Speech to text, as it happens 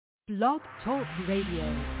Blog Talk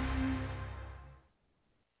Radio.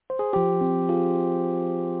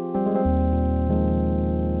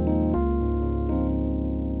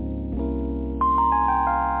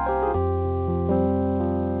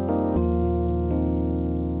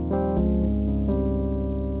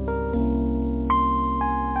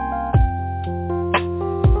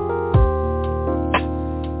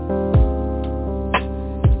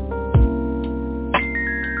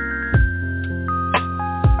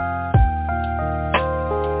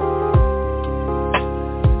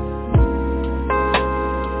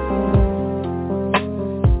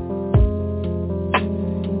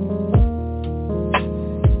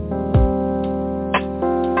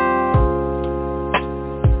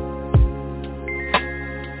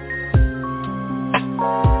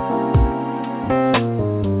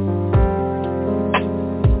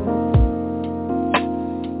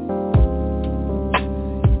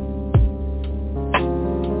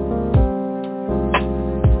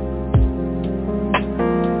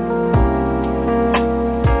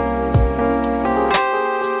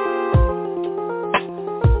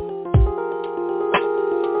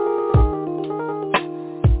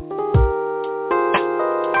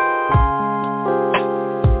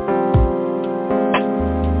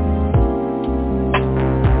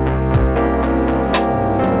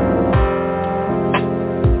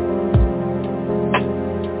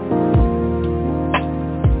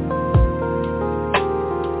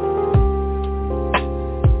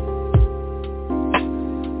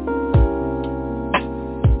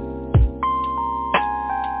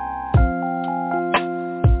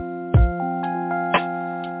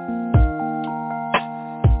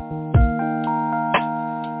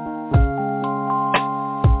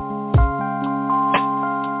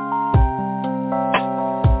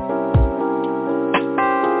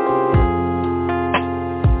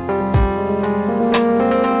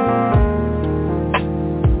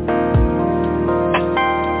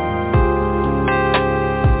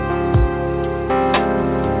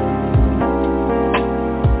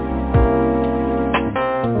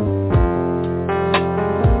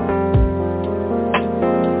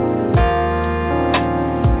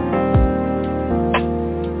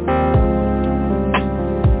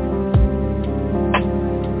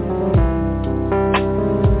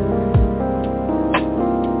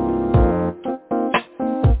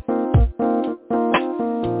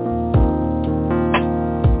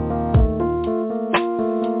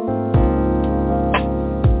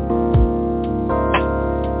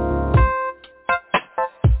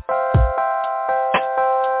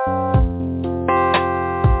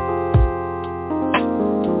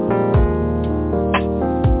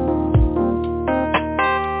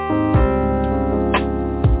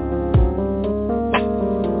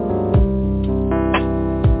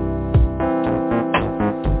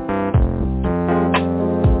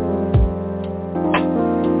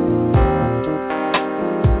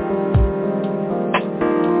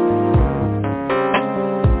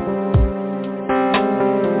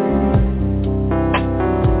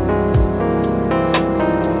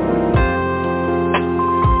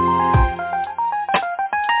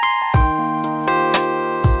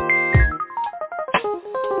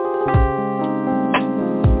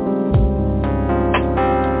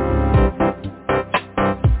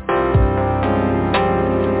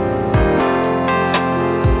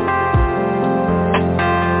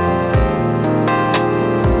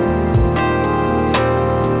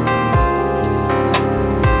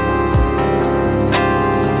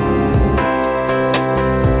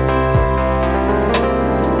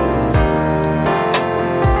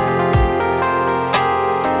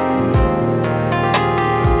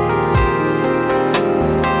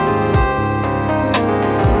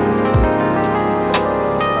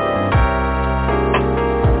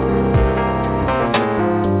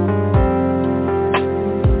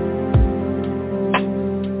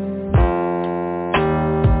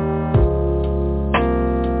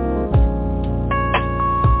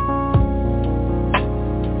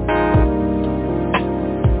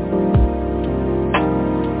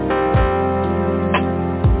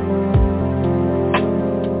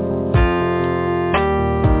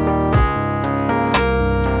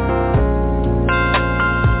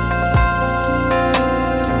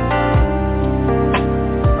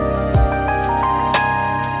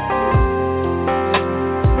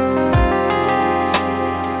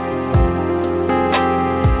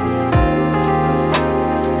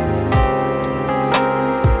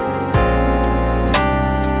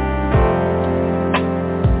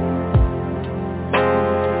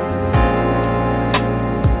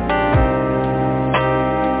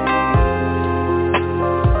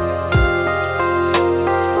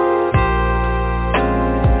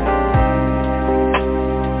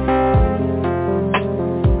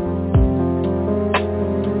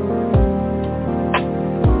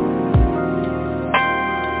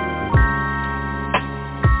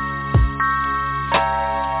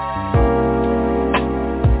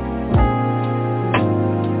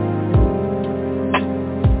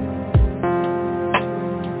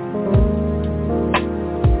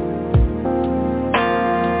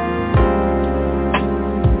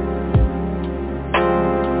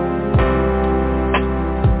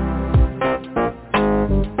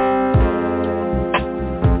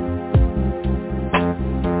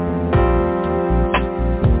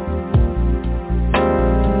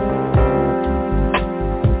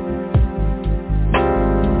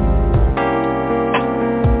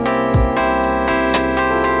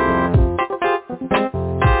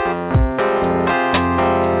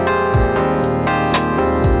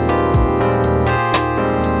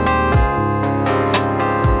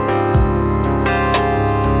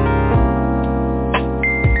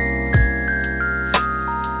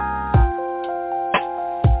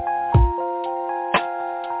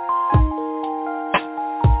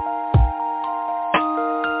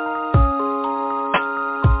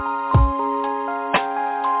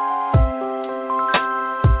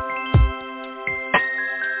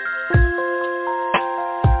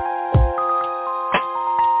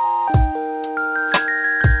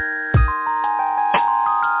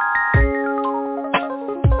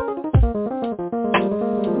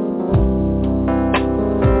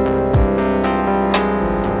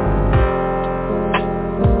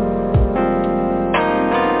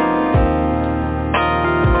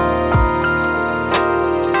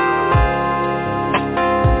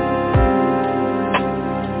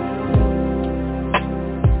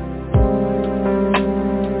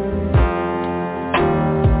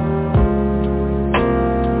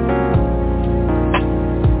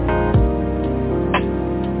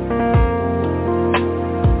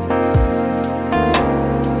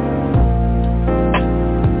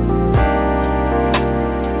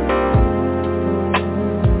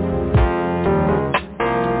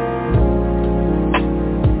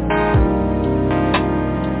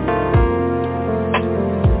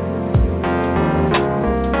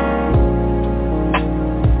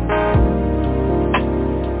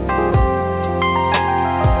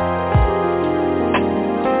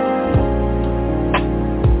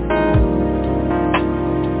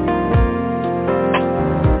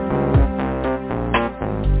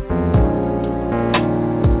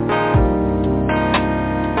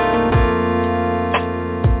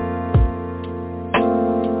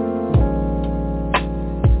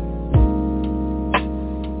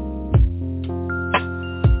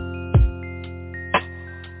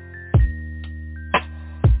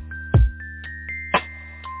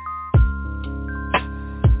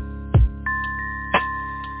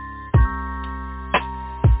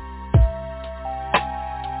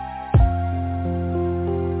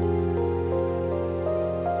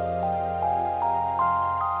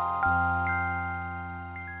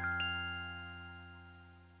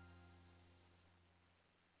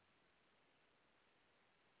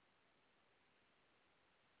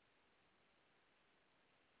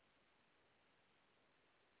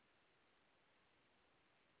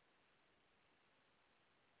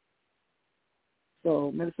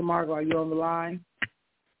 So, Minister Margot, are you on the line?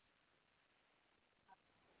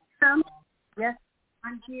 Yes,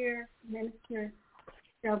 I'm here, Minister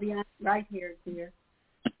Sylvia, right here, dear.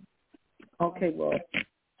 Okay, well,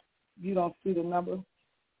 you don't see the number?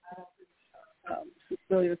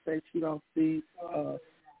 Cecilia says she don't see.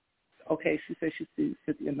 Okay, she says she sees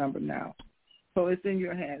Cynthia's number now. So it's in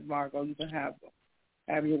your hands, Margot. You can have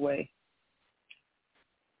your way.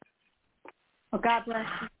 Well, God bless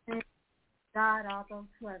you. God, all those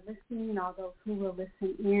who are listening, all those who will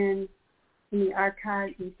listen in the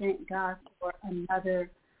archives, we thank God for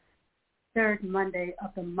another third Monday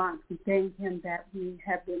of the month. We thank Him that we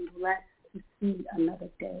have been blessed to see another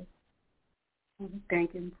day. And we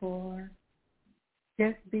thank Him for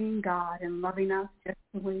just being God and loving us just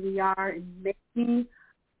the way we are and making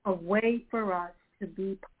a way for us to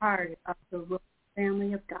be part of the royal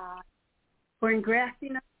family of God, for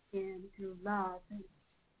engrafting us in through love.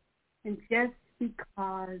 And just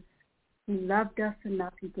because He loved us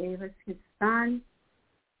enough, He gave us His Son,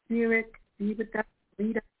 Spirit, to be with us,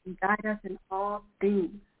 lead us, and guide us in all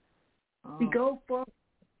things. Oh. We go forward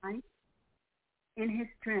right, in His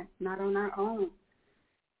strength, not on our own.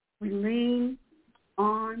 We lean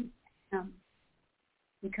on Him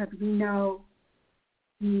because we know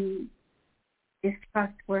He is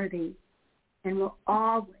trustworthy and will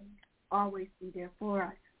always, always be there for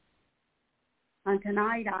us. On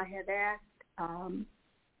tonight, I have asked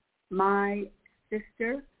my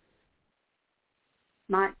sister,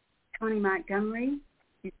 Tony Montgomery,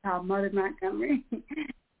 she's called Mother Montgomery,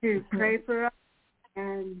 to pray for us.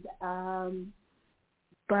 And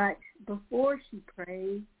but before she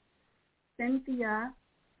prays, Cynthia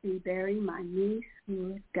Seabury, my niece,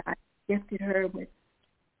 who God gifted her with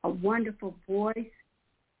a wonderful voice,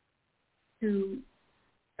 to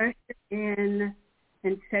usher in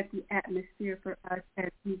and set the atmosphere for us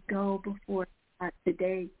as we go before God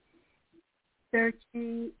today,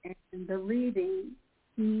 searching and believing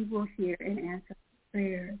He will hear and answer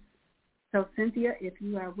prayers. So, Cynthia, if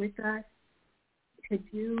you are with us, could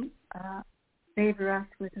you favor us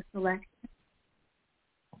with a selection?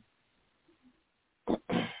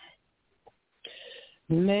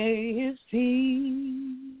 May His peace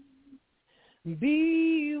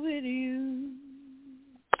be with you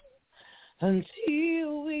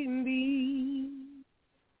until we meet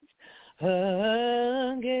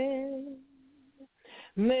again.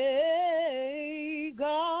 May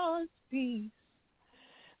God's peace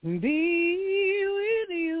be with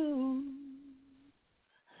you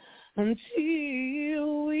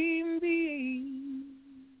until we meet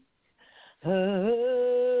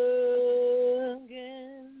again.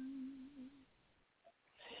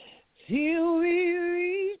 Till we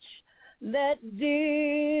reach that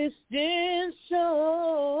distant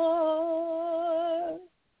shore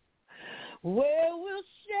where we'll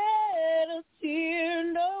shed a tear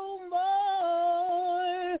no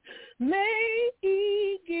more. May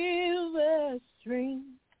He give us strength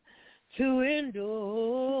to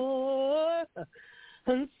endure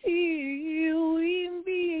until we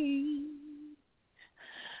meet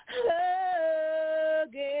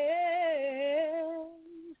again.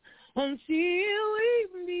 Until we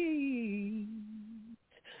meet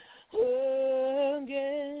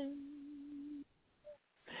again.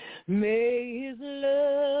 May His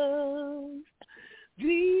love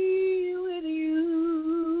be with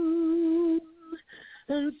you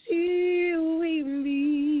until we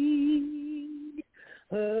meet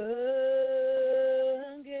again.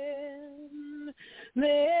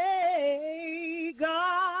 May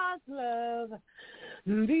God's love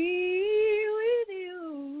be with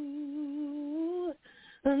you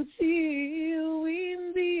until we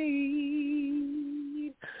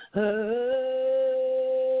meet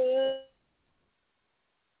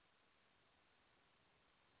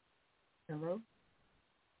Hello?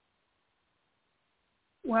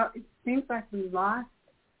 Well, it seems like we lost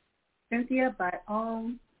Cynthia, but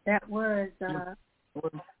that was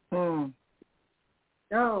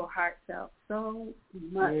so heartfelt, so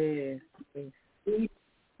much. Yes.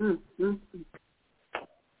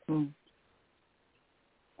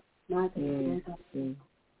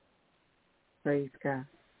 Praise God.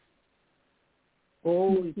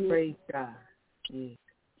 Oh, we praise God. Yes.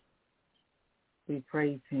 We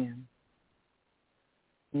praise Him.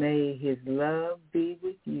 May His love be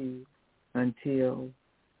with you until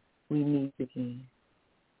we meet again.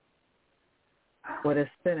 What a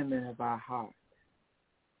sentiment of our heart,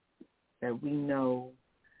 that we know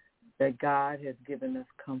that God has given us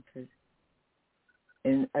comfort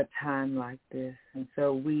in a time like this. And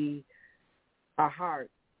so our heart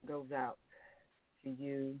goes out to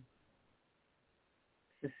you,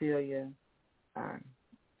 Cecilia,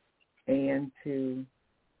 and to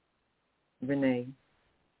Renee.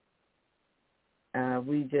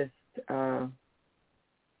 We just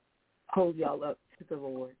hold y'all up to the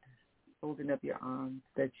Lord, holding up your arms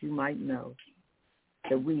that you might know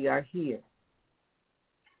that we are here.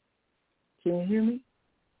 Can you hear me?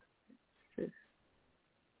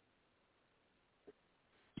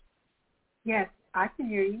 Yes, I can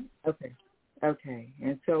hear you. Okay.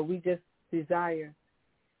 And so we just desire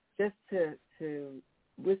just to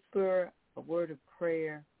whisper a word of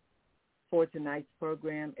prayer for tonight's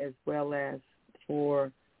program, as well as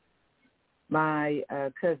for my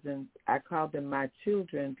cousins. I call them my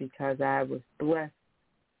children because I was blessed.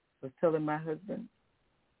 I was telling my husband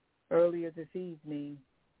earlier this evening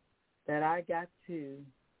that I got to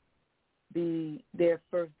be their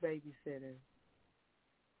first babysitter.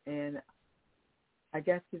 And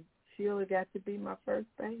Sheila got to be my first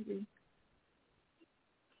baby.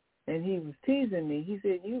 And he was teasing me. He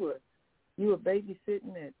said, you were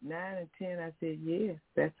babysitting at 9 and 10. I said, yes,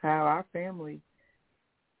 that's how our family.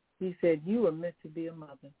 He said, you were meant to be a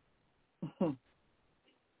mother.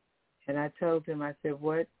 And I told him, I said,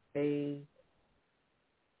 what an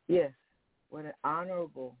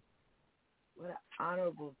honorable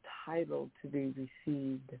title to be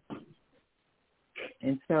received.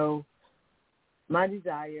 And so my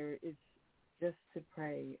desire is just to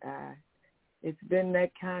pray. It's been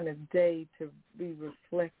that kind of day to be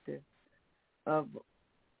reflective of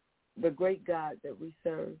the great God that we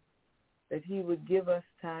serve, that he would give us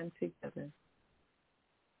time together.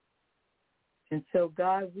 And so,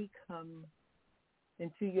 God, we come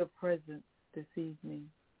into your presence this evening.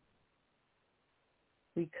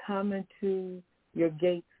 We come into your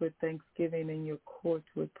gates with thanksgiving and your courts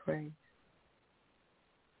with praise.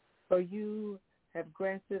 For you have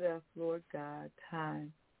granted us, Lord God,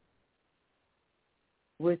 time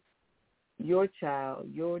with your child,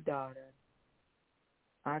 your daughter,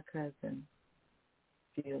 our cousin,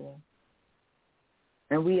 Sheila.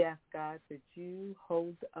 And we ask, God, that you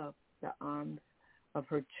hold up the arms of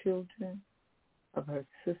her children, of her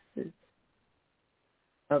sisters,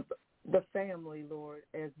 of the family, Lord,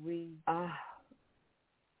 as our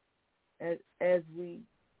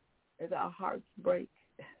hearts break,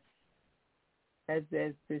 as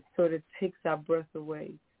this sort of takes our breath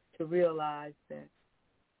away, to realize that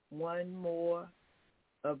one more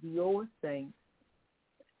of your saints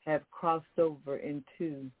have crossed over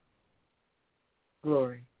into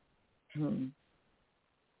glory.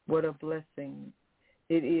 What a blessing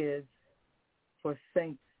it is for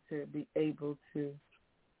saints to be able to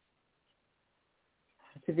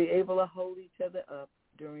hold each other up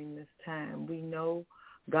during this time. We know,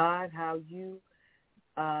 God, how you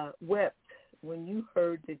wept when you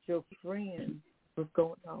heard that your friend was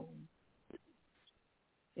going home.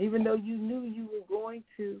 Even though you knew you were going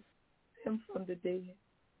to him from the dead,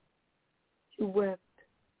 you wept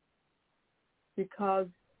because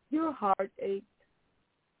your heart ached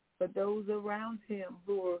for those around him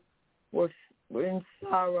who were in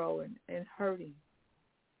sorrow and hurting.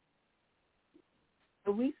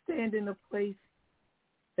 So we stand in a place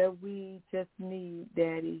that we just need,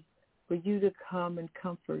 Daddy, for you to come and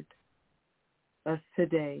comfort us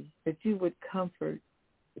today, that you would comfort,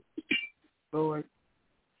 Lord,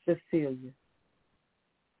 Cecilia,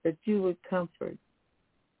 that you would comfort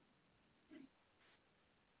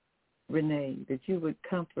Renee, that you would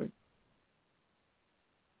comfort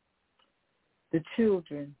the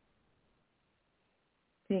children,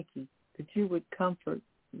 Pinky, that you would comfort,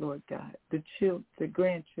 Lord God, the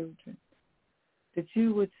grandchildren, that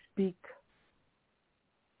you would speak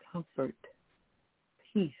comfort,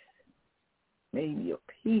 peace. May your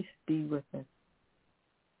peace be with us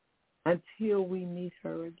until we meet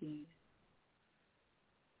her again.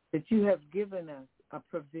 That you have given us a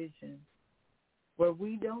provision where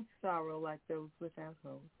we don't sorrow like those without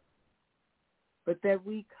hope, but that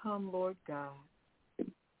we come, Lord God,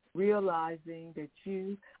 realizing that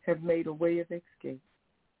you have made a way of escape,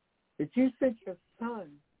 that you sent your Son,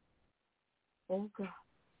 oh God,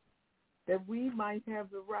 that we might have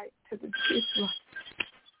the right to the gift life,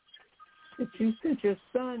 that you sent your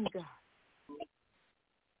Son, God,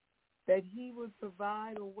 that he would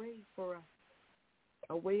provide a way for us,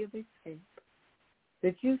 a way of escape,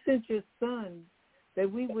 that you sent your Son that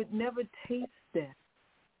we would never taste death.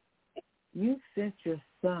 You sent your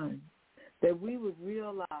Son that we would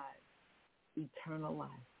realize eternal life.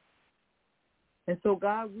 And so,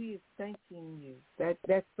 God, we are thanking you.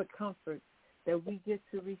 That's the comfort that we get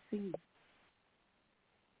to receive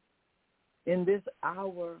in this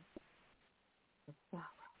hour of sorrow.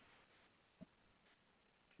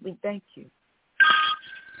 We thank you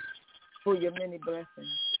for your many blessings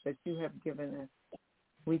that you have given us.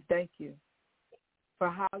 We thank you for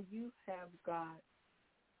how you have, God,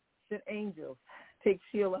 sent angels take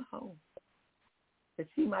Sheila home, that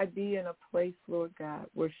she might be in a place, Lord God,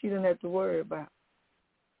 where she doesn't have to worry about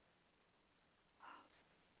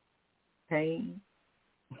pain,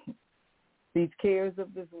 these cares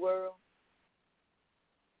of this world.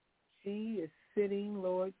 She is sitting,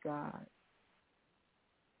 Lord God.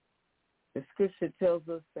 The scripture tells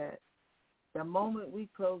us that the moment we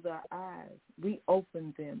close our eyes, we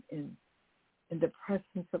open them in the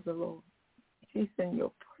presence of the Lord. She's in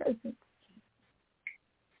your presence.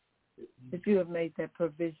 That you have made that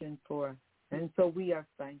provision for us. And so we are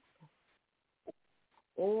thankful.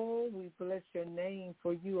 Oh, we bless your name,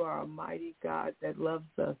 for you are a mighty God that loves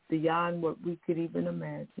us beyond what we could even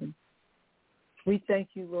imagine. We thank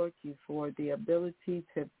you, Lord, for the ability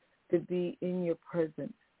to be in your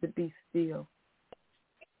presence, to be still,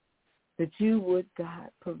 that you would, God,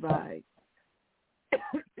 provide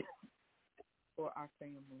for our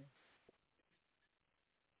family.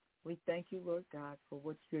 We thank you, Lord God, for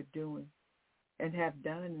what you're doing and have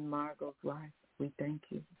done in Margot's life. We thank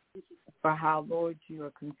you for how, Lord, you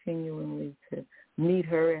are continually to meet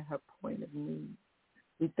her at her point of need.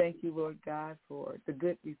 We thank you, Lord God, for the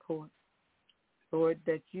good report. Lord,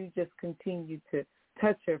 that you just continue to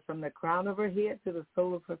touch her from the crown of her head to the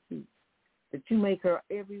sole of her feet, that you make her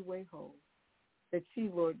every way whole, that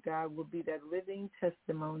she, Lord God, will be that living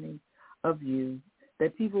testimony of you,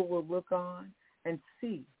 that people will look on and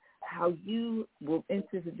see how you will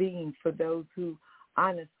intervene for those who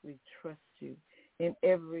honestly trust you in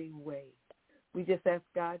every way. We just ask,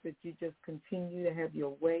 God, that you just continue to have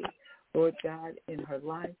your way, Lord God, in her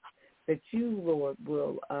life, that you, Lord,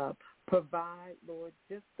 will provide, Lord,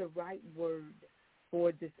 just the right word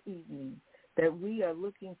for this evening, that we are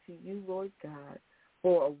looking to you, Lord God,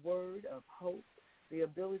 for a word of hope, the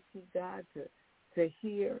ability, God, to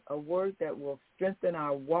hear a word that will strengthen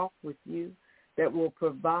our walk with you, that will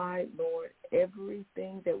provide, Lord,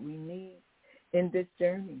 everything that we need in this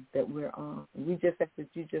journey that we're on. We just ask that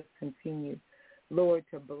you just continue, Lord,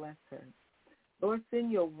 to bless her. Lord, send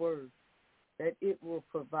your word that it will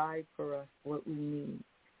provide for us what we need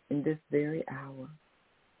in this very hour.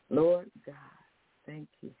 Lord God, thank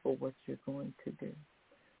you for what you're going to do.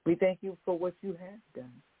 We thank you for what you have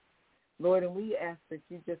done. Lord, and we ask that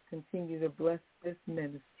you just continue to bless this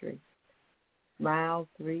ministry,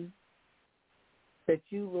 IronSharpeningIron, that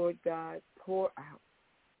you, Lord God, pour out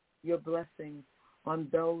your blessings on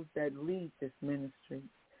those that lead this ministry,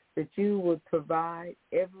 that you would provide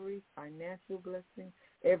every financial blessing,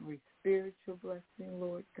 every spiritual blessing,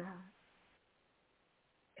 Lord God,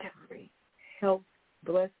 every health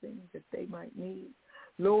blessing that they might need.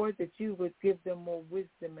 Lord, that you would give them more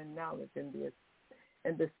wisdom and knowledge and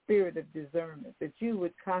the spirit of discernment, that you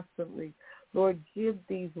would constantly, Lord, give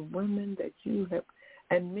these women that you have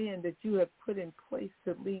and men that you have put in place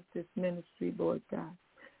to lead this ministry, Lord God,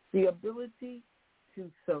 the ability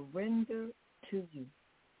to surrender to you.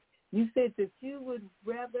 You said that you would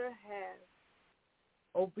rather have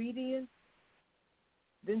obedience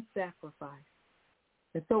than sacrifice.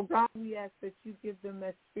 And so, God, we ask that you give them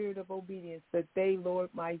that spirit of obedience, that they, Lord,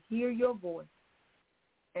 might hear your voice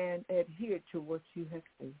and adhere to what you have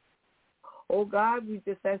said. Oh, God, we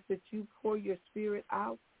just ask that you pour your spirit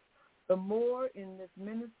out the more in this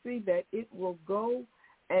ministry, that it will go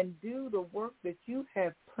and do the work that you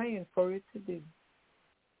have planned for it to do,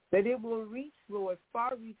 that it will reach, Lord,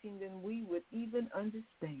 far-reaching than we would even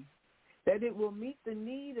understand, that it will meet the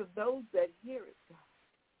need of those that hear it, God,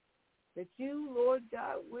 that you, Lord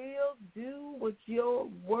God, will do what your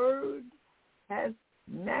word has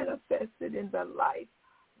manifested in the life,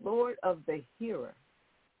 Lord, of the hearer,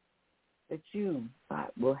 that you,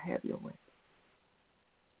 God, will have your way.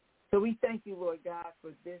 So we thank you, Lord God,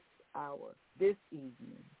 for this hour, this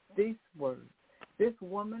evening, this word, this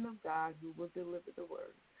woman of God who will deliver the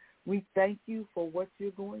word. We thank you for what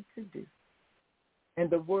you're going to do and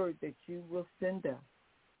the word that you will send us,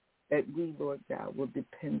 that we, Lord God, will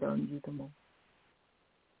depend on you the most.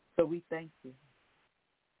 So we thank you.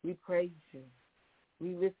 We praise you.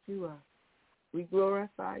 We lift you up. We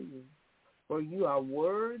glorify you, for you are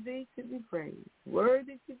worthy to be praised,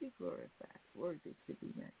 worthy to be glorified, worthy to be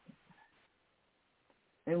magnified.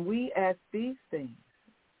 And we ask these things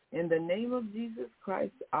in the name of Jesus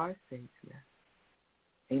Christ, our Savior.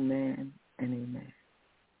 Amen and amen.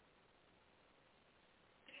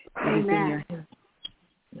 Amen.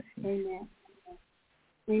 Amen.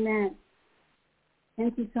 Amen.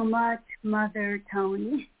 Thank you so much, Mother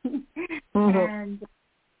Tony. And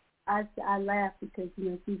I laugh because,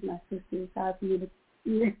 she's my sister. It's hard for me to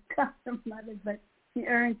mother, but she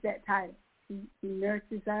earns that title. She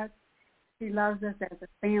nurtures us. She loves us as a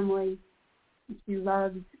family. She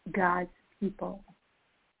loves God's people.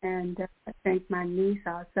 And I thank my niece.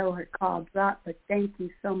 I'll show her call drop, but thank you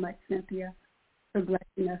so much, Cynthia, for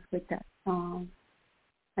blessing us with that song.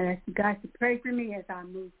 And I ask you guys to pray for me as I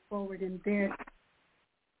move forward in this.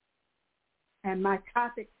 And my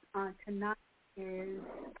topic on tonight is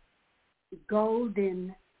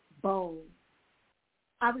Golden Bowl.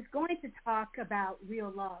 I was going to talk about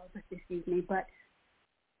real love this evening, but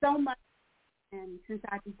so much, and since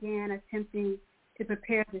I began attempting to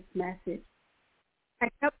prepare this message, I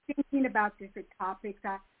kept thinking about different topics.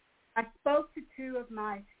 I spoke to two of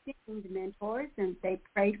my esteemed mentors, and they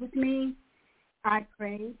prayed with me. I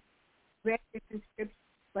prayed, read different scriptures,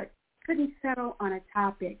 but couldn't settle on a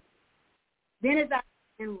topic. Then as I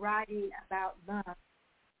began writing about love,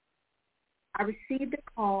 I received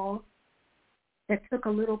a call that took a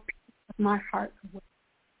little piece of my heart away.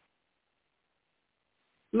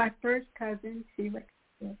 My first cousin, Sylvia,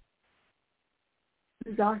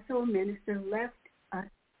 who's also a minister, left us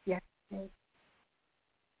yesterday.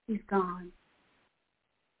 He's gone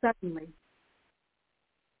suddenly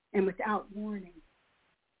and without warning.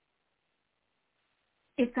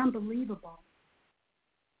 It's unbelievable.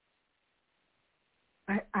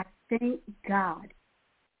 I thank God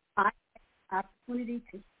I had the opportunity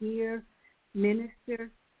to hear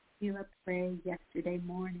Minister Sheila pray yesterday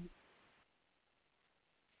morning.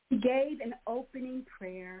 She gave an opening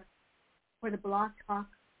prayer for the Blog Talk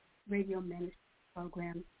radio ministry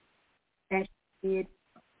program that she did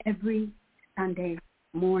every Sunday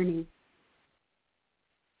morning.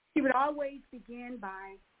 She would always begin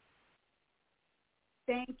by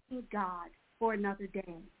thanking God for another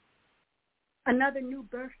day, another new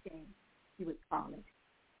birthday, she would call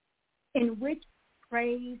it, in which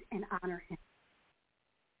praise and honor him.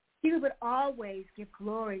 She would always give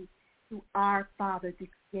glory to our Father, the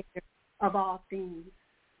Creator of all things,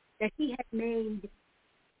 that he had made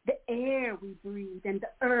the air we breathe and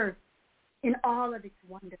the earth in all of its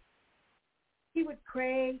wonders. He would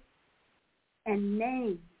pray and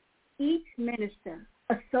name each minister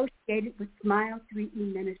associated with S.M.I.L.E.3E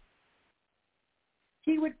ministry.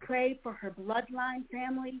 She would pray for her bloodline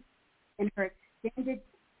family and her extended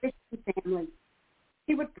Christian family.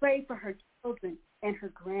 She would pray for her children and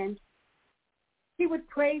her grandchildren. She would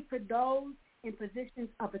pray for those in positions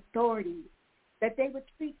of authority, that they would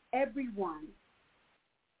treat everyone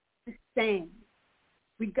the same,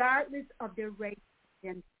 regardless of their race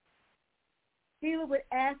and gender. Sheila would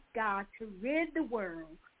ask God to rid the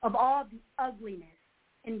world of all the ugliness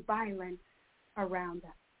and violence around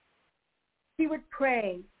us. She would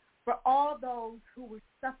pray for all those who were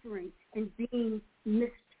suffering and being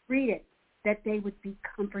mistreated, that they would be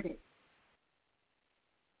comforted.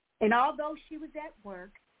 And although she was at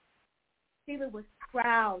work, Sheila was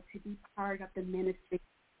proud to be part of the ministry.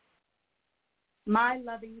 My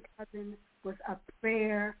loving cousin was a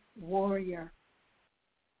prayer warrior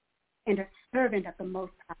and a servant of the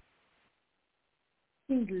Most High.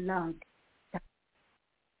 He loved God.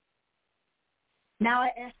 Now I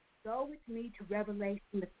ask you to go with me to Revelation,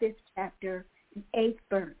 the 5th chapter, the 8th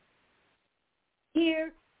verse.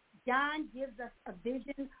 Here, John gives us a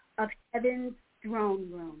vision of heaven's throne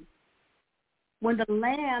room. When the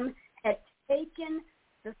Lamb had taken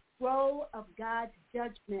the scroll of God's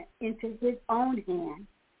judgment into his own hand,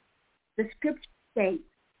 the scripture states,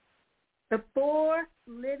 the 4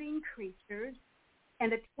 living creatures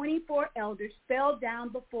and the 24 elders fell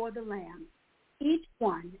down before the Lamb. Each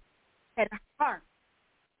one had a harp,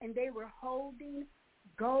 and they were holding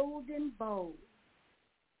golden bowls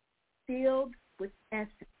filled with essence,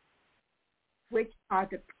 which are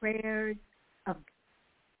the prayers of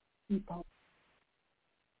people.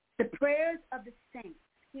 The prayers of the saints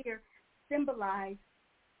here symbolize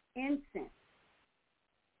incense.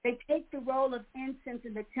 They take the role of incense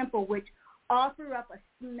in the temple, which offer up a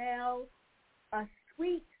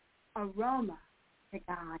sweet aroma to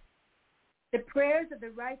God. The prayers of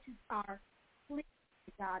the righteous are pleasing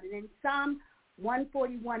to God. And in Psalm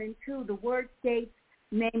 141 and 2, the word states,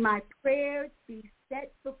 may my prayers be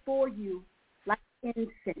set before you like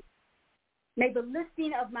incense. May the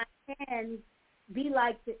lifting of my hands be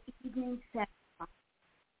like the evening sacrifice.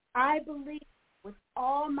 I believe with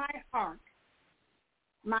all my heart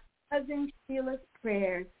my cousin Sheila's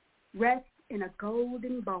prayers rest in a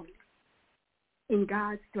golden bowl in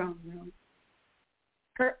God's throne room.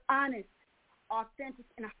 Her honest, authentic,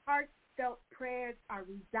 and heartfelt prayers are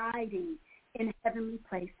residing in heavenly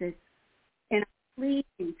places and are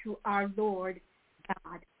pleasing to our Lord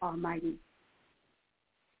God Almighty.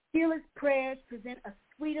 She Sheila's prayers present a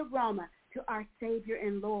sweet aroma to our Savior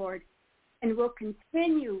and Lord and will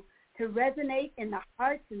continue to resonate in the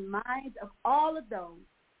hearts and minds of all of those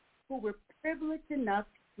who were privileged enough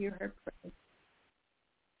to hear her pray.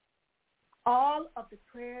 All of the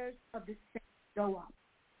prayers of the saints go up.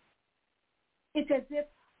 It's as if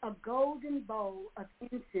a golden bowl of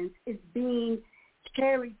incense is being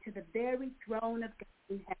carried to the very throne of God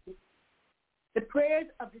in heaven. The prayers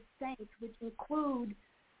of the saints, which include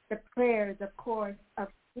the prayers, of course, of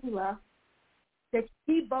Sheila, that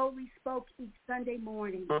she boldly spoke each Sunday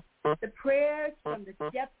morning, the prayers from the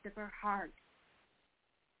depths of her heart,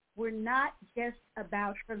 were not just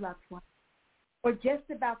about her loved ones or just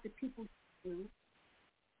about the people she knew.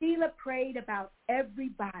 Sheila prayed about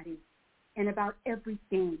everybody and about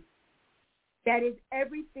everything. That is,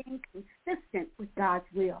 everything consistent with God's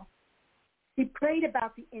will. She prayed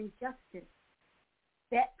about the injustice.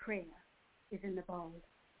 That prayer is in the bowl.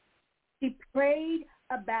 She prayed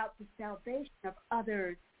about the salvation of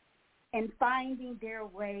others and finding their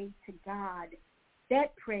way to God.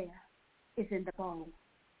 That prayer is in the bowl.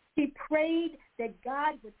 She prayed that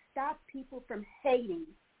God would stop people from hating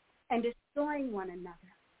and destroying one another.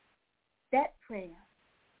 That prayer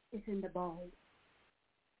is in the bowl.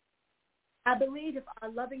 I believe if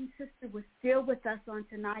our loving sister was still with us on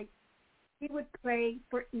tonight, she would pray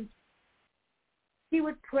for each. She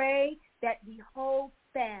would pray that we hold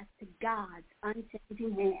fast to God's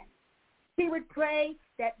unchanging hand. She would pray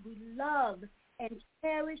that we love and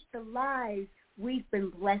cherish the lives we've been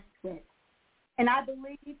blessed with. And I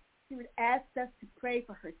believe she would ask us to pray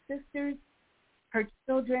for her sisters, her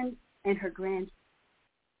children, and her grandchildren.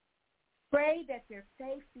 Pray that their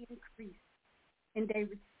faith be increased and they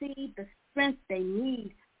receive the strength they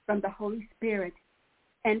need from the Holy Spirit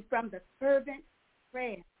and from the fervent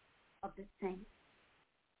prayer of the saints.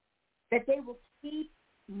 That they will keep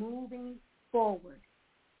moving forward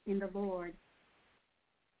in the Lord.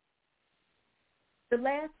 The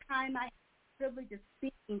last time I had the privilege of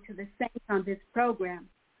speaking to the saints on this program,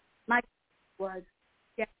 my was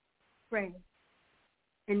just pray.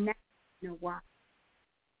 And now you know why.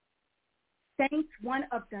 Saints, one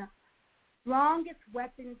of the strongest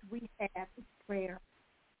weapons we have is prayer.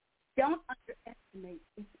 Don't underestimate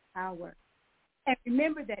its power. And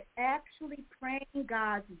remember that actually praying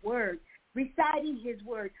God's word, reciting his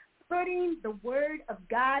word, putting the word of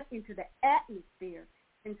God into the atmosphere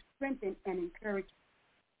can strengthen and encourage you.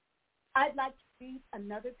 I'd like to read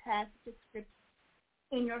another passage of scripture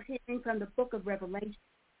in your hearing from the book of Revelation,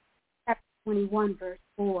 chapter 21, verse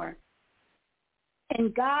 4.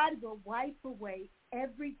 And God will wipe away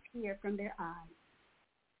every tear from their eyes.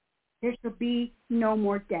 There shall be no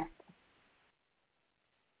more death,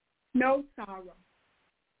 no sorrow,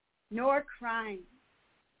 nor crying.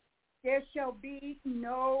 There shall be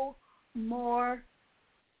no more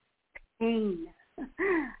pain,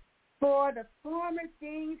 for the former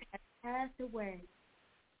things have passed away.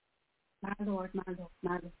 My Lord, my Lord,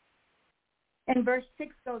 my Lord. And verse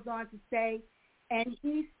 6 goes on to say, and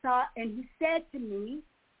he said to me,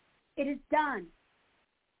 it is done.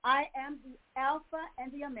 I am the Alpha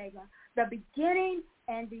and the Omega, the beginning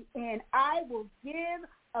and the end. I will give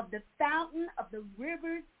of the fountain of the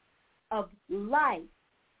rivers of life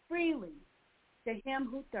freely to him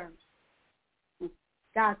who thirsts.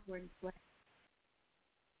 God's word is blessed.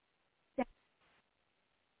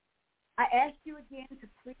 I ask you again to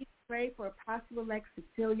please pray for Apostle-elect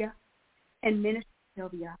Cecilia and Minister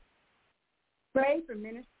Sylvia. Pray for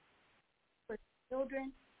ministers, for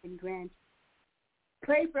children and grandchildren.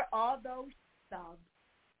 Pray for all those who love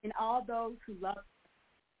and all those who love.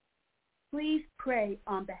 Please pray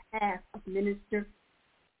on behalf of Minister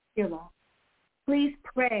Sheila. Please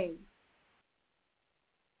pray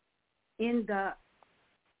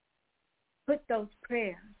put those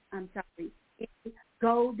prayers, in the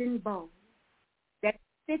golden bowl that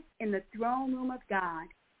sits in the throne room of God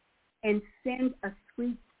and send a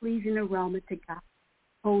sweet, pleasing aroma to God's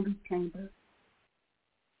holy chamber.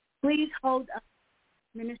 Please hold up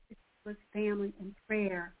Minister Sheila's family in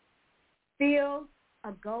prayer. Fill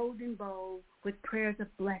a golden bowl with prayers of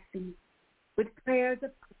blessing, with prayers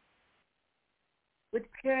of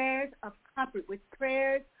comfort, with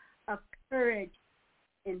prayers of courage,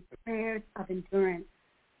 and prayers of endurance.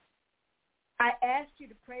 I ask you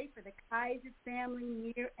to pray for the Kaiser family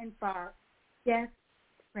near and far. Yes,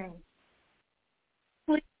 pray.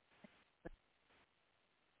 Please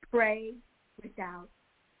pray without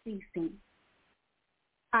ceasing.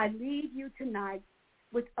 I leave you tonight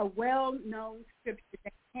with a well-known scripture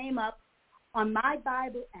that came up on my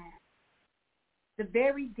Bible app the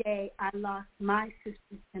very day I lost my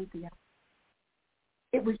sister Cynthia.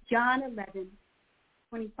 It was John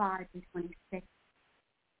 11:25 and 26.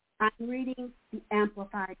 I'm reading the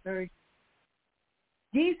Amplified Version.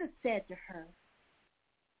 Jesus said to her,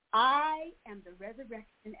 I am the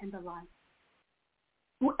resurrection and the life.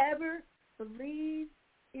 Whoever believes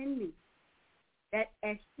in me, that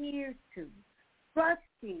adheres to, trusts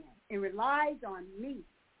in, and relies on me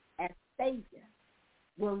as Savior,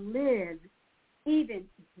 will live even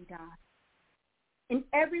if he dies. And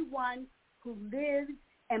everyone who lives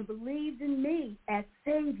and believes in me as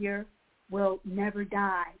Savior will never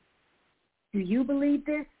die. Do you believe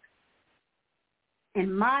this?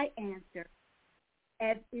 And my answer,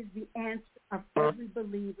 as is the answer of every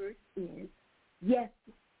believer, is yes,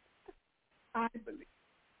 I believe.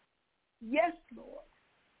 Yes, Lord,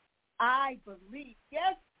 I believe.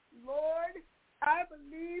 Yes, Lord, I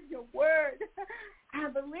believe your word. I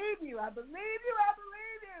believe you. I believe you. I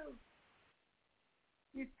believe you.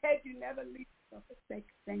 You said you never leave us or forsake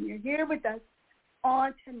us, and you're here with us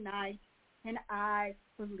on tonight, and I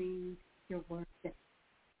believe your word.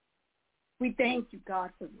 We thank you,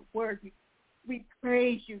 God, for your word. We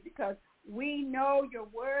praise you because we know your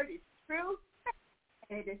word is true,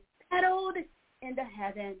 and it is settled in the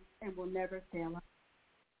heavens and will never fail us.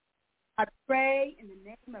 I pray in the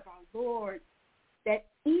name of our Lord that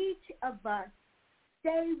each of us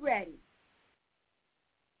stay ready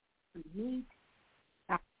to meet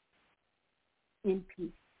God in peace.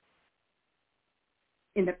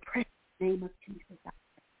 In the precious name of Jesus, I pray.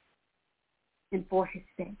 And for his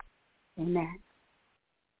sake, amen.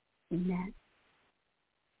 Amen.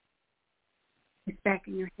 It's back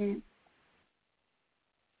in your hands,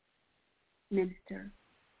 Minister.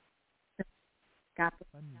 God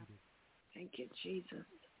bless you. Thank you, Jesus.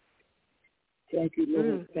 Thank you,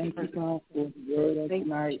 Lord. Thank you, God, for the word of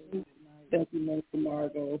tonight. Thank you, Minister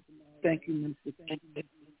Margot. Thank you, Minister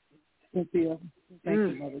Cynthia. Thank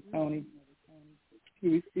you, Mother Tony.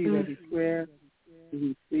 We receive every prayer.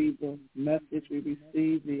 We receive the message. We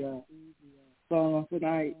receive the song of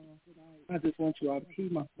tonight. I just want you all to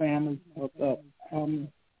keep my family up.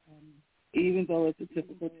 Even though it's a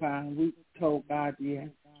difficult time, we told God yes.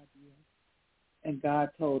 And God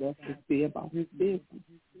told us to be about his business.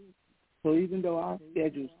 So even though our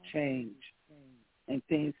schedules change and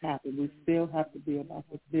things happen, we still have to be about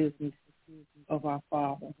the business of our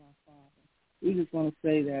Father. We just want to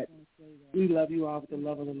say that we love you all with the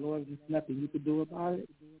love of the Lord. There's nothing you can do about it.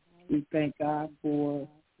 We thank God for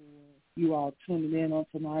you all tuning in on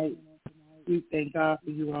tonight. We thank God for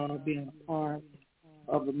you all being a part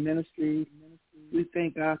of the ministry. We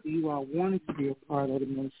thank God for you all wanting to be a part of the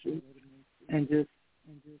ministry and just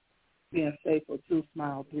being faithful to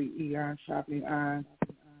ISMILE3E, Iron Sharpening Iron.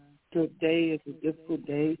 Today is a difficult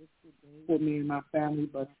day for me and my family,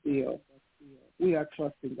 but still, we are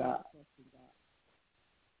trusting God.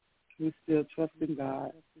 We're still trusting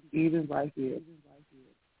God, even right here.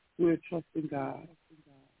 We're trusting God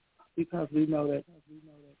because we know that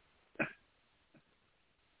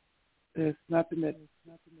there's nothing that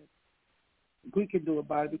we can do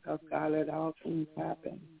about it because God let all things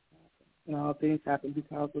happen. And all things happen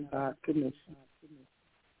because of God's commission.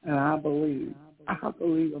 And I believe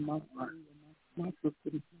in my heart, my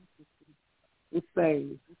sister was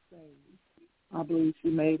saved. I believe she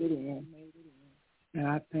made it in. And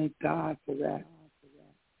I thank God for that.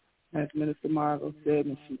 As Minister Margot said,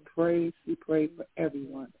 and she prayed for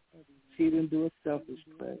everyone. She didn't do a selfish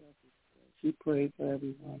prayer. She prayed for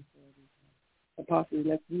everyone. Apostle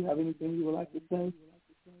Elect, do you have anything you would like to say?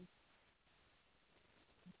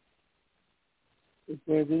 If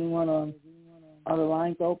there's anyone on, are the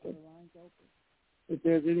lines open? If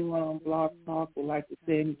there's anyone on Blog Talk who would like to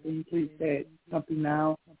say anything, please say something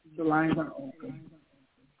now. The lines are open.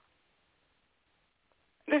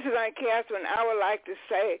 This is Aunt Catherine. I would like to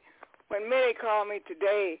say, when Minnie called me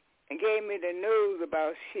today and gave me the news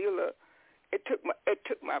about Sheila, it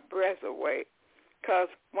took my breath away. Because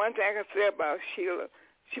one thing I can say about Sheila,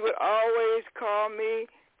 she would always call me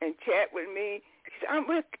and chat with me.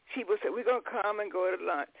 She would say, we're going to come and go to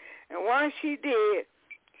lunch. And once she did,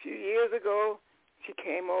 a few years ago, she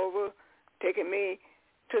came over, taking me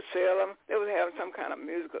to Salem. They was having some kind of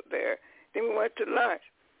musical there. Then we went to lunch.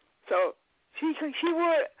 So she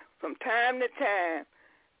would, from time to time,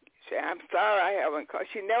 say, I'm sorry I haven't called.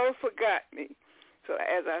 She never forgot me. So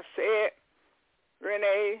as I said,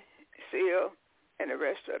 Renee, Seal, and the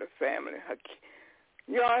rest of the family,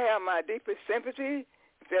 you all have my deepest sympathy.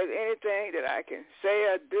 If there's anything that I can say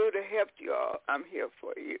or do to help you all, I'm here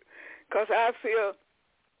for you. Because I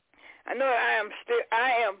know I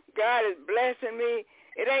am, God is blessing me.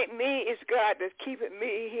 It ain't me, it's God that's keeping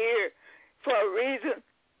me here for a reason.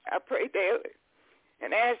 I pray daily.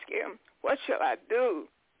 and asked him, what shall I do?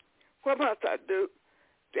 What must I do?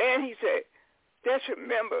 Then he said, just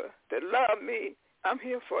remember to love me. I'm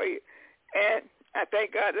here for you. And I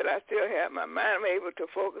thank God that I still have my mind. I'm able to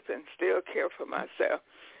focus and still care for myself.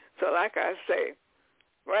 So like I say,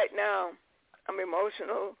 right now I'm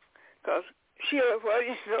emotional because Sheila, whether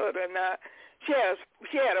you know it or not, she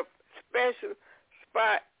had a special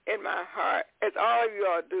spot in my heart, as all of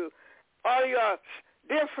y'all do. All of y'all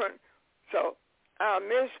different. So I'll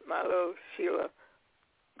miss my little Sheila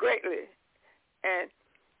greatly. And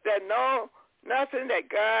there's nothing that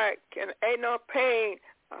God can, ain't no pain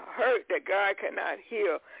or hurt that God cannot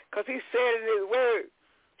heal. Because he said in his word,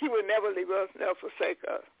 he would never leave us, never forsake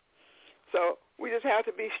us. So we just have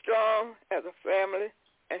to be strong as a family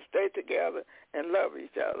and stay together and love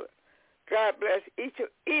each other. God bless each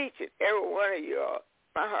and every one of you all.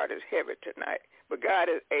 My heart is heavy tonight, but God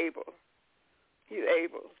is able. He's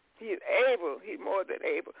able. He's able. He's more than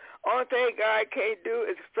able. Only thing God can't do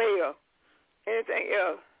is fail. Anything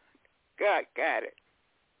else, God got it.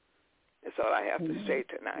 That's all I have to say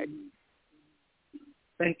tonight.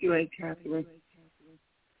 Thank you, Aunt Catherine.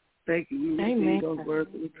 Thank you. You received those words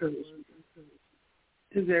of encouragement.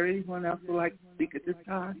 Is there anyone else who would like to speak at this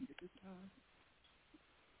time?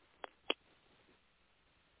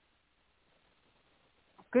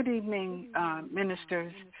 Good evening,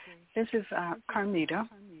 ministers. This is Carmita,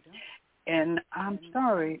 and I'm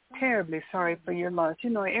sorry, terribly sorry for your loss.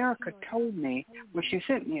 You know, Erica told me, well, she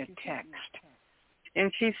sent me a text,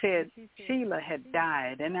 and she said Sheila had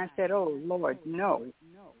died, and I said, oh, Lord, no,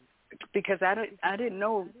 because I didn't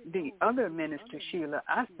know the other minister, Sheila.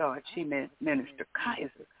 I thought she meant Minister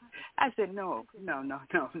Kaiser. I said, no,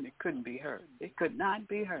 it couldn't be her. It could not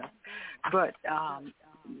be her. But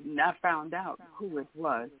I found out who it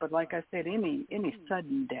was. But like I said, any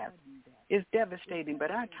sudden death is devastating.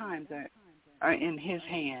 But our times are in his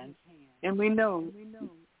hands. And we know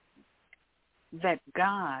that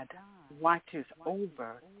God watches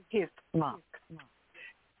over his flock.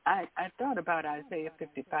 I thought about Isaiah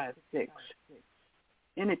 55:6.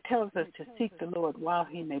 And it tells us to seek the Lord while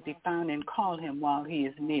he may be found and call him while he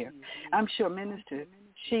is near. I'm sure Minister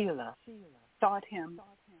Sheila sought him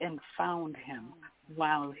and found him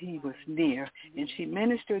while he was near. And she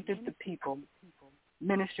ministered to the people,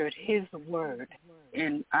 ministered his word.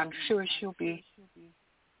 And I'm sure she'll be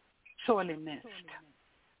sorely missed.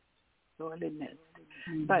 Sorely missed.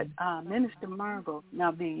 Mm-hmm. But Minister Margot,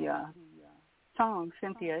 now the song,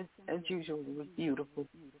 Cynthia, as usual, was beautiful.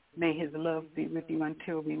 May his love be with you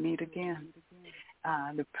until we meet again.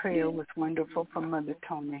 The prayer was wonderful from Mother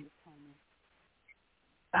Tony.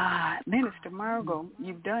 Minister Margot,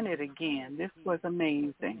 you've done it again. This was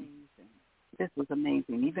amazing. This was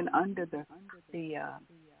amazing. Even under the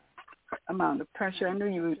amount of pressure, I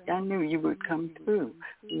knew you would come through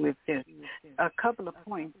with this. A couple of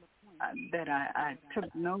points that I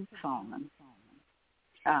took notes on.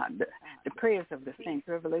 The prayers of the saints,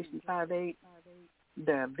 Revelation 5:8,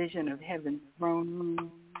 the vision of heaven's throne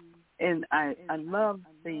room. And I love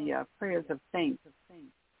the prayers of saints.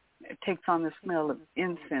 It takes on the smell of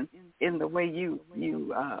incense in the way you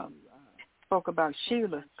spoke about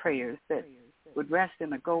Sheila's prayers that would rest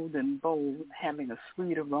in a golden bowl, having a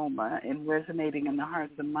sweet aroma and resonating in the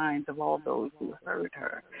hearts and minds of all those who heard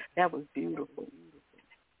her. That was beautiful.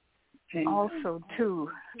 Also, too,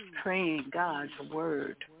 praying God's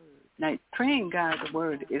word. Now, praying God's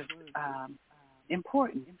word is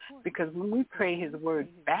important because when we pray his word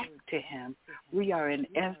back to him, we are in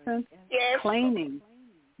essence claiming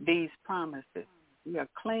these promises. We are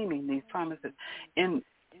claiming these promises. And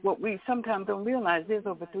what we sometimes don't realize, there's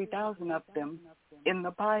over 3,000 of them in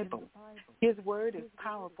the Bible. His word is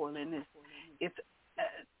powerful, and it's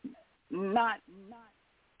not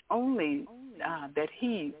only that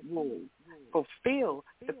he will fulfill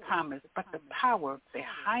the promise, but the power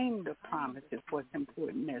behind the promise is what's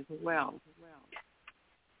important as well.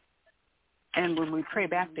 And when we pray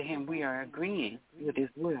back to him, we are agreeing with his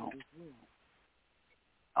will.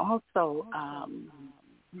 Also,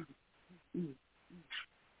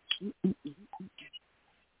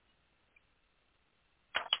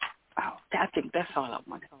 I think that's all I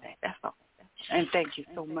want to say. That's all. And thank you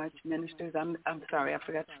so much, ministers. I'm sorry, I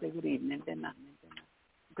forgot to say good evening, didn't I?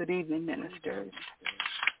 Good evening, ministers.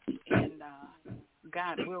 And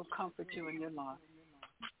God will comfort you in your loss.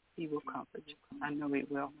 He will comfort you. I know he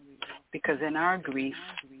will. Because in our grief,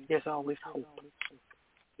 there's always hope.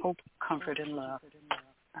 Hope, comfort, and love.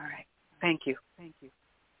 All right. Thank you.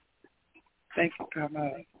 Thank you,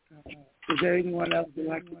 Carmel. Is there anyone else who would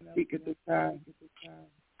like to speak at this time?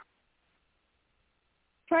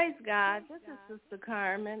 Praise God. This is Sister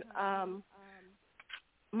Carmen.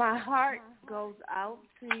 my heart goes out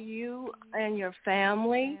to you and your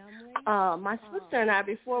family. My sister and I,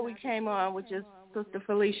 before we came on, which is Sister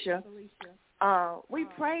Felicia, we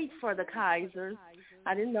prayed for the Kaisers.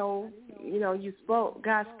 I didn't know,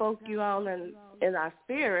 God spoke you all in our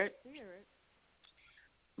spirit.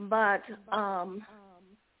 But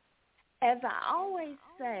as I always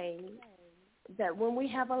say, that when we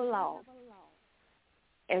have a loss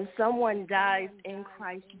and someone dies in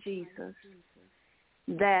Christ Jesus,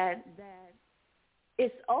 that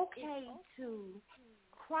it's okay to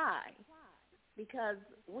cry, because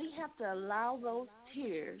we have to allow those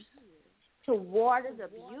tears to water the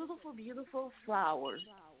beautiful, beautiful flowers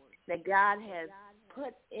that God has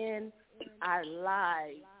put in our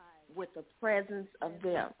lives with the presence of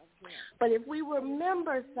them. But if we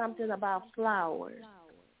remember something about flowers,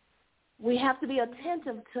 we have to be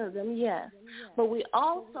attentive to them, yes, but we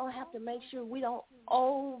also have to make sure we don't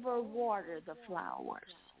overwater the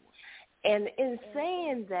flowers. And in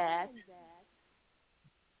saying that,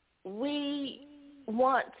 we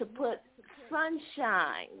want to put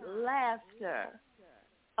sunshine, laughter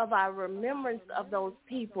of our remembrance of those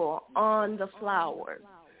people on the flowers.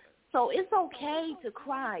 So it's okay to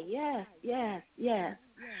cry, yes, yes, yes.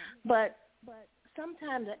 But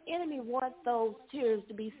sometimes the enemy wants those tears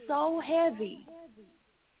to be so heavy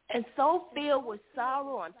and so filled with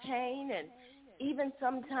sorrow and pain, and even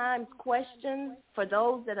sometimes questions for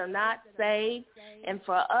those that are not saved. And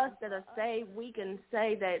for us that are saved, we can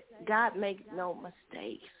say that God makes no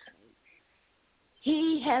mistakes.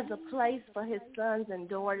 He has a place for his sons and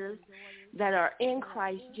daughters that are in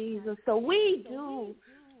Christ Jesus. So we do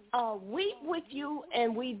weep with you,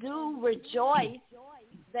 and we do rejoice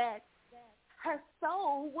that her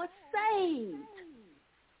soul was saved.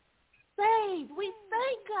 Saved. We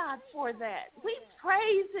thank God for that. We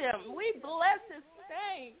praise him. We bless his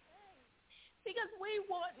name, because we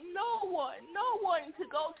want no one to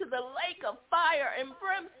go to the lake of fire and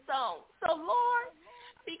brimstone. So, Lord,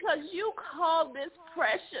 because you called this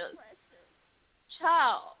precious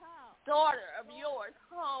child, daughter of yours,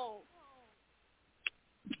 home,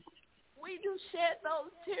 we do shed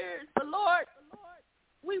those tears. But, Lord,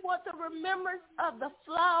 we want the remembrance of the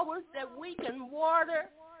flowers that we can water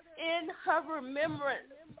in her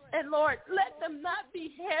remembrance. And, Lord, let them not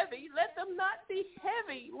be heavy. Let them not be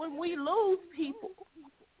heavy when we lose people.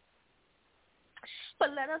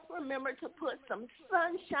 But let us remember to put some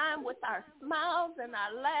sunshine with our smiles and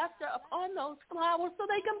our laughter upon those flowers so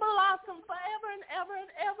they can blossom forever and ever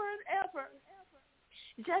and ever and ever.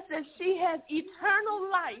 Just as she has eternal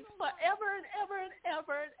life forever and ever and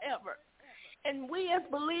ever and ever. And we as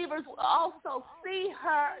believers will also see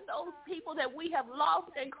her, those people that we have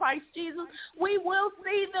lost in Christ Jesus. We will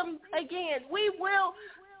see them again. We will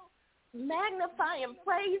magnify and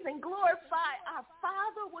praise and glorify our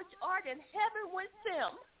Father which art in heaven with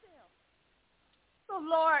them. So,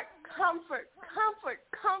 Lord, comfort, comfort,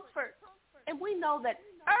 comfort. And we know that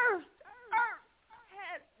earth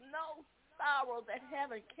has no sorrow that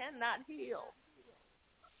heaven cannot heal.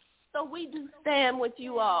 So we do stand with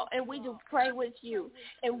you all, and we do pray with you,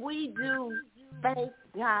 and we do thank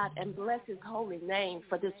God and bless his holy name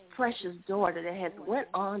for this precious daughter that has went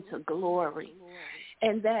on to glory,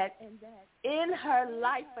 and that in her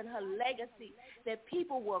life and her legacy, that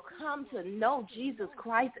people will come to know Jesus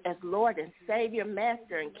Christ as Lord and Savior,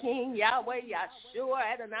 Master and King, Yahweh,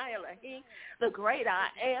 Yahshua, Adonai Elohim, the great I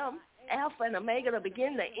am, Alpha and Omega, the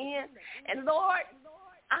beginning, the end. And Lord,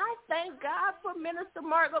 I thank God for Minister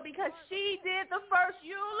Margot, because she did the first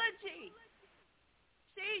eulogy.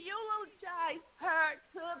 She eulogized her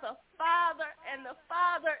to the Father, and the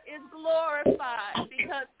Father is glorified,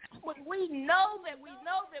 because when we know that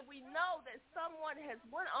someone has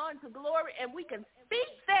went on to glory, and we can speak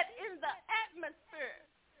that in the atmosphere,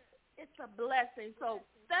 it's a blessing. So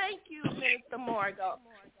thank you, Minister Margot.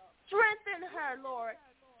 Strengthen her, Lord.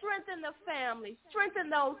 Strengthen the family, strengthen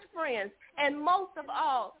those friends, and most of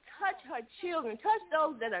all, touch her children, touch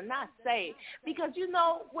those that are not saved. Because,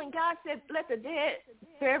 when God said, let the dead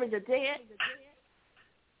bury the dead,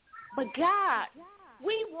 but God,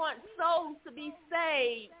 we want souls to be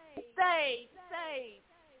saved,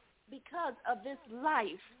 because of this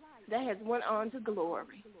life that has went on to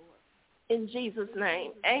glory. In Jesus'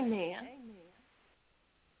 name, amen.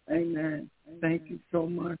 Amen. Thank you so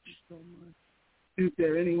much. Is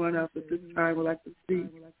there anyone else at this time would like to speak?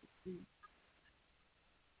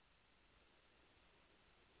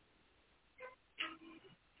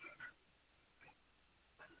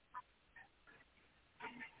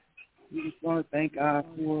 We just want to thank God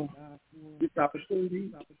for this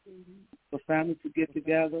opportunity for families to get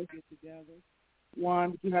together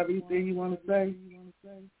Juan, do you have anything you want to say?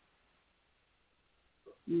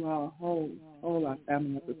 You all hold our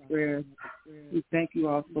family up in prayer. We thank you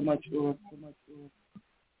all so much for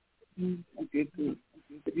if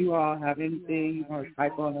you all have anything you want to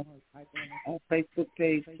type on our Facebook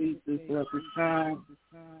page, please do so at this time.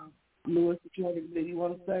 Louis, do you have anything you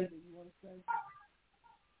want to say?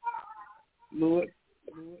 Louis?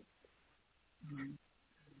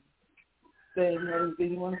 Say, you have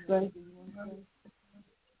anything you want to say?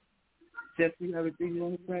 Jesse, you have anything you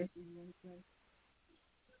want to say?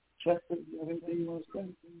 Chester, you have anything you want to say?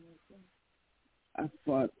 I just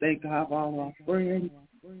want to thank God for all our friends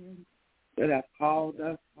that have called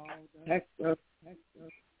us, texted us,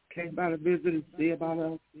 came by to visit and see about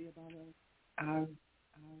us. I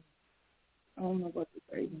don't know what to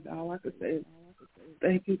say. All I can say is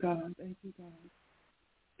thank you, God.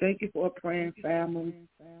 Thank you for a praying family.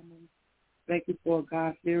 Thank you for a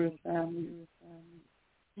God-fearing family.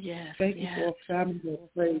 Yes. Thank you for a family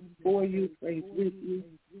that prays for you, prays with you.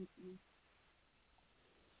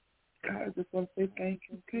 God, I just want to say thank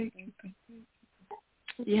you.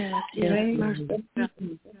 Yes. Mercy.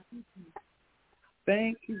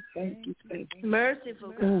 Thank you.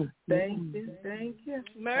 Merciful God. Thank you.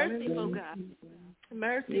 Merciful God.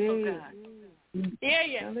 Merciful God.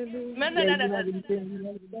 Yeah.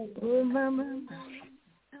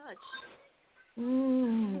 Touch.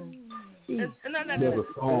 There's a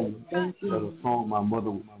song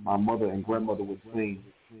my mother and grandmother would sing,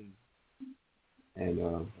 and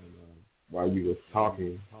while you were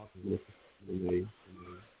talking, it's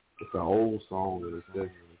an old song, and it says,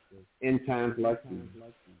 "In times like these,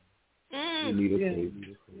 we need a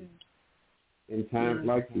Savior. In times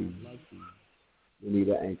like these, we need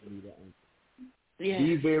an anchor.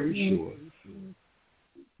 Be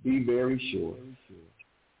very sure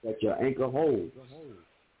that your anchor holds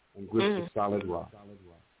and grips the solid rock.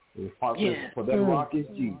 And for that rock is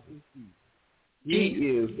Jesus. He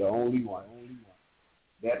is the only one.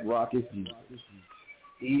 That rock is Jesus.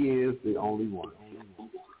 He is the only one.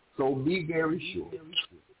 So be very sure.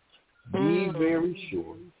 Be very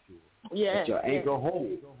sure that your anchor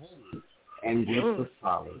holds and grips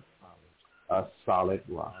a solid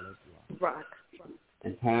rock.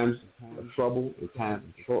 In times of trouble, in times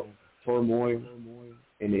of turmoil,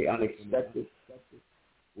 in the unexpected,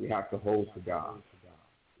 we have to hold to God.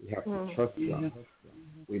 We have to trust God.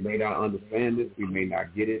 We may not understand it. We may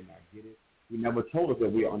not get it. He never told us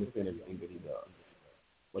that we understand everything that he does.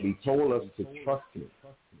 But he told us to trust him,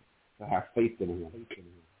 to have faith in him.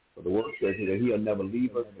 So the word says that he'll never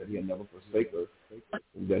leave us, that he'll never forsake us,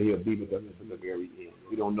 and that he'll be with us to the very end.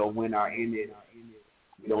 We don't know when our end is.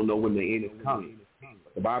 We don't know when the end is coming.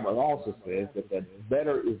 But the Bible also says that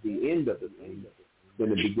better is the end of the thing than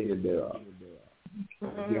the beginning thereof.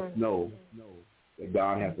 Just know that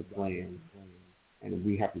God has a plan, and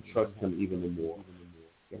we have to trust him even the more.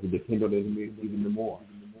 We have to depend on him even the more.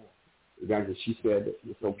 Exactly, she said that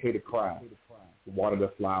it's okay to cry, to water the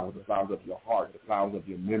flowers of your heart, the flowers of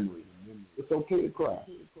your memory. It's okay to cry.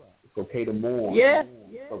 It's okay to mourn. Yes.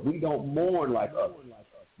 But we don't mourn like others.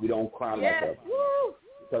 We don't cry like others.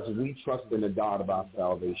 Because we trust in the God of our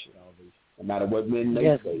salvation. No matter what men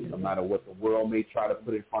may say, no matter what the world may try to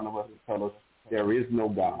put in front of us and tell us there is no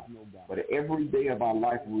God. But every day of our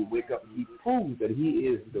life when we wake up, he proves that he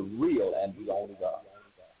is the real and the only God.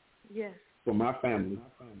 Yes. For my family,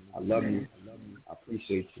 I love you. I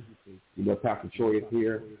appreciate you. You know, Pastor Troy is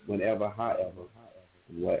here whenever, however,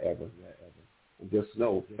 and whatever. And just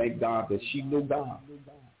know, thank God that she knew God.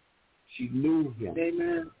 She knew him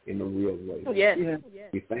in a real way. Yes.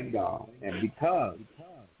 We thank God. And because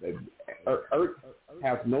earth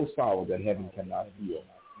has no sorrow that heaven cannot heal.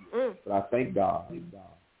 But I thank God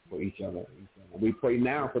for each other. And we pray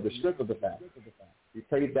now for the strength of the family. We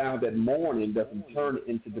pray down that mourning doesn't turn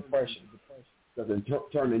into depression, doesn't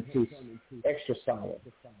turn into extra sorrow.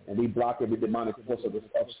 And we block every demonic force of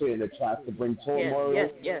sin that tries to bring turmoil,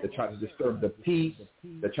 that tries to disturb the peace,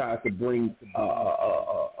 that tries to bring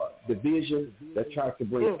division, that tries to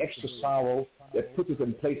bring extra sorrow, that puts us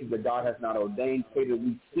in places that God has not ordained. Pray that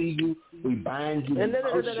we see you, we bind you, we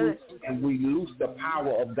curse you, and we loose the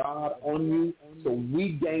power of God on you so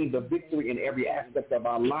we gain the victory in every aspect of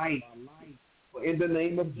our life. In the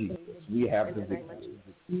name of Jesus, we have the victory.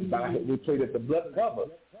 We pray that the blood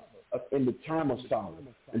covers us in the time of sorrow,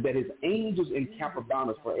 and that his angels encamp around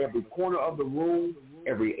us for every corner of the room,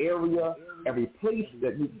 every area, every place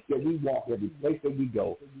that we walk, every place that we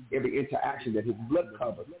go, every interaction, that his blood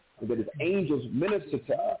covers, and that his angels minister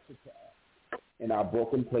to us in our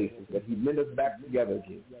broken places, that he mend us back together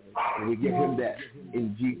again. And we give him that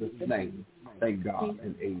in Jesus' name. Thank God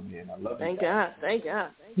and amen. I love you. Thank God. Thank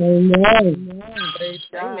God. Amen. Praise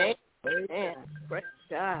God. Amen. Praise Amen. God. Praise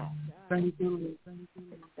God. Thank you.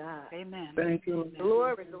 Praise God. Amen. Thank you.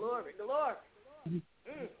 Glory, glory, glory.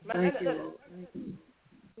 Thank you.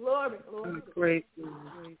 Glory, glory. I praise you.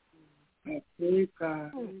 I praise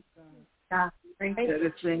God. God, praise That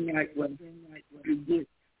is thing like when you get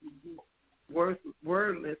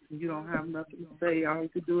wordless and you don't have nothing to say. All you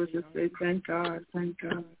can do is just say, thank God, thank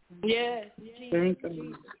God. Yes. Thank God.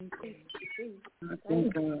 I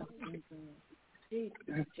thank God.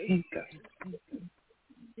 I thank God.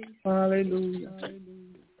 Hallelujah.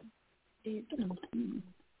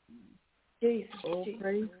 Oh,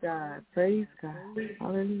 praise God. Praise God.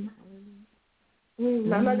 Hallelujah.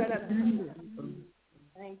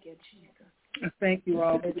 Thank you, Jesus. I thank you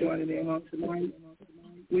all for joining in on tonight.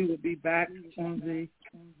 We will be back on the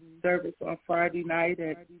service on Friday night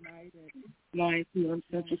at 9 p.m.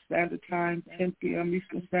 Central Standard Time, 10 p.m.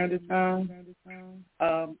 Eastern Standard Time.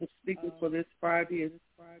 The speaker for this Friday is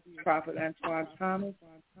Prophet Antoine Thomas.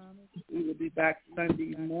 We will be back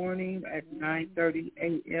Sunday morning at 9:30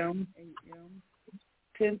 a.m.,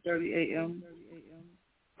 10:30 a.m.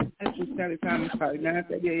 Central Standard Time. I'm sorry,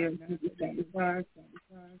 9:30 a.m. Central Standard Time,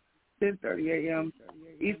 10:30 a.m.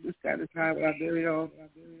 Eastern Standard Time with our very own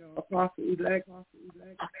Apostle-elect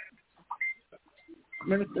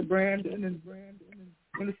Minister Brandon and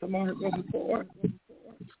Minister Margaret Ford.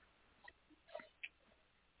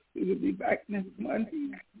 We will be back next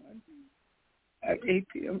Monday at 8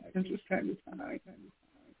 p.m. Central Standard Time,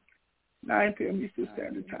 9 p.m. Eastern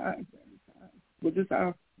Standard Time, which is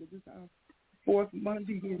our fourth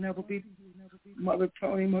Monday. Here never be Mother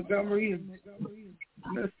Tony Montgomery and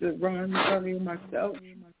Minister Ron Montgomery and myself.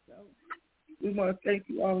 We want to thank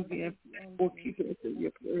you all again for keeping us in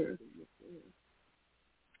your prayers.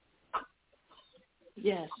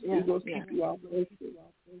 Yes, We will keep you all posted.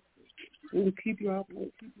 We will keep you all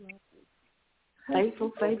posted.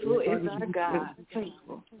 Faithful, faithful is our God.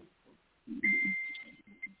 Faithful.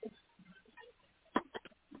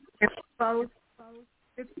 Both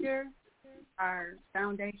scripture, our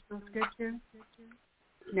foundational scripture,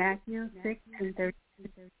 Matthew 6:32.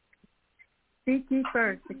 Seek ye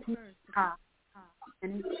first the kingdom of God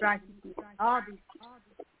and his righteousness. All these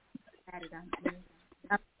added unto you.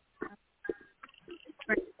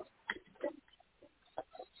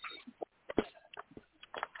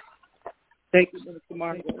 Thank you, Minister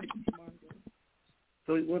Margaret.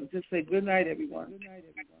 So we want to just say good night, everyone.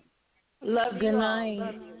 Love you. Good all. night.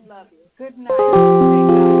 Love you. Love you. Good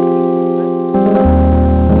night.